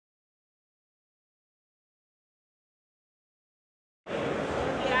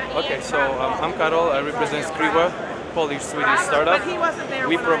Okay, so I'm Karol. I represent Skriva, Polish-Swedish startup.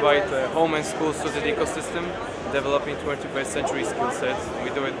 We provide home and school-suited ecosystem, developing 21st century skill sets. We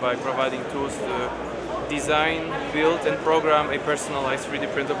do it by providing tools to design, build, and program a personalized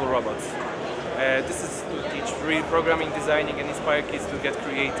 3D printable robots. This is to teach 3D programming, designing, and inspire kids to get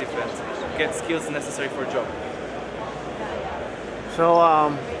creative and get skills necessary for a job. So,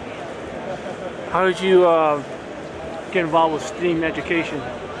 how did you get involved with STEAM education?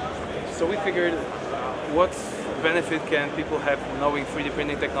 So we figured what benefit can people have knowing 3D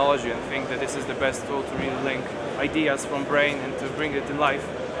printing technology, and think that this is the best tool to really link ideas from brain and to bring it in life.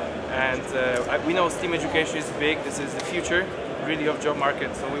 And we know STEAM education is big. This is the future really of job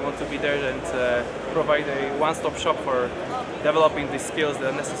market, so we want to be there and provide a one-stop shop for developing the skills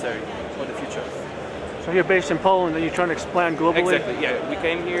that are necessary for the future. So you're based in Poland and you're trying to expand globally? Exactly, yeah. We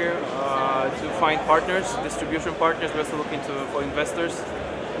came here to find partners, distribution partners. We're also looking for investors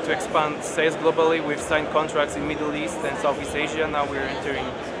to expand sales globally. We've signed contracts in Middle East and Southeast Asia. Now we're entering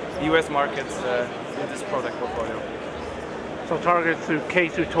US markets with this product portfolio. So target through K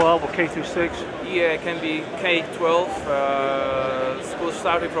through 12 or K through 6? Yeah, it can be K-12, schools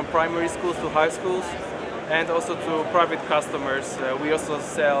starting from primary schools to high schools, and also to private customers. We also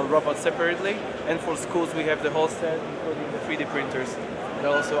sell robots separately, and for schools we have the whole set, including the 3D printers, and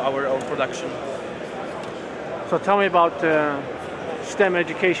also our own production. So tell me about STEM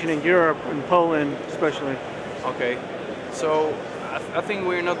education in Europe, in Poland especially. Okay, so I think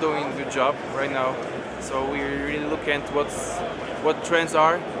we're not doing a good job right now. So we really look at what trends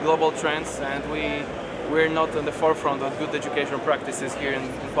are, global trends, and we're not on the forefront of good educational practices here in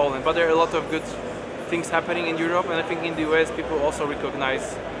Poland. But there are a lot of good things happening in Europe, and I think in the US people also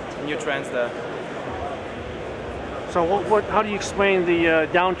recognize new trends there. So how do you explain the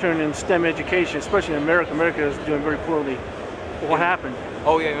downturn in STEM education, especially in America? America is doing very poorly. What happened?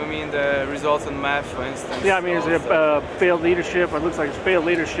 Oh yeah, you mean the results in math, for instance? Yeah, I mean, is it failed leadership? It looks like it's failed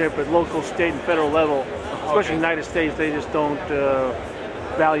leadership at local, state, and federal level. Especially in the United States, they just don't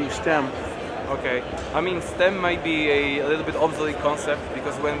value STEM. Okay, I mean STEM might be a little bit obsolete concept,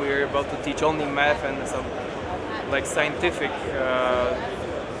 because when we're about to teach only math and some like scientific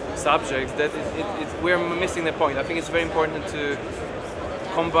subjects, we're missing the point. I think it's very important to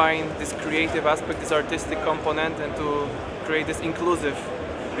combine this creative aspect, this artistic component, and to create this inclusive,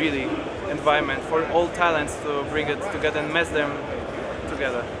 really, environment for all talents to bring it together and mess them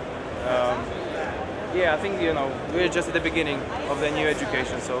together. Yeah, I think we're just at the beginning of the new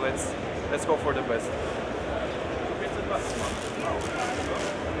education, so let's hope for the best.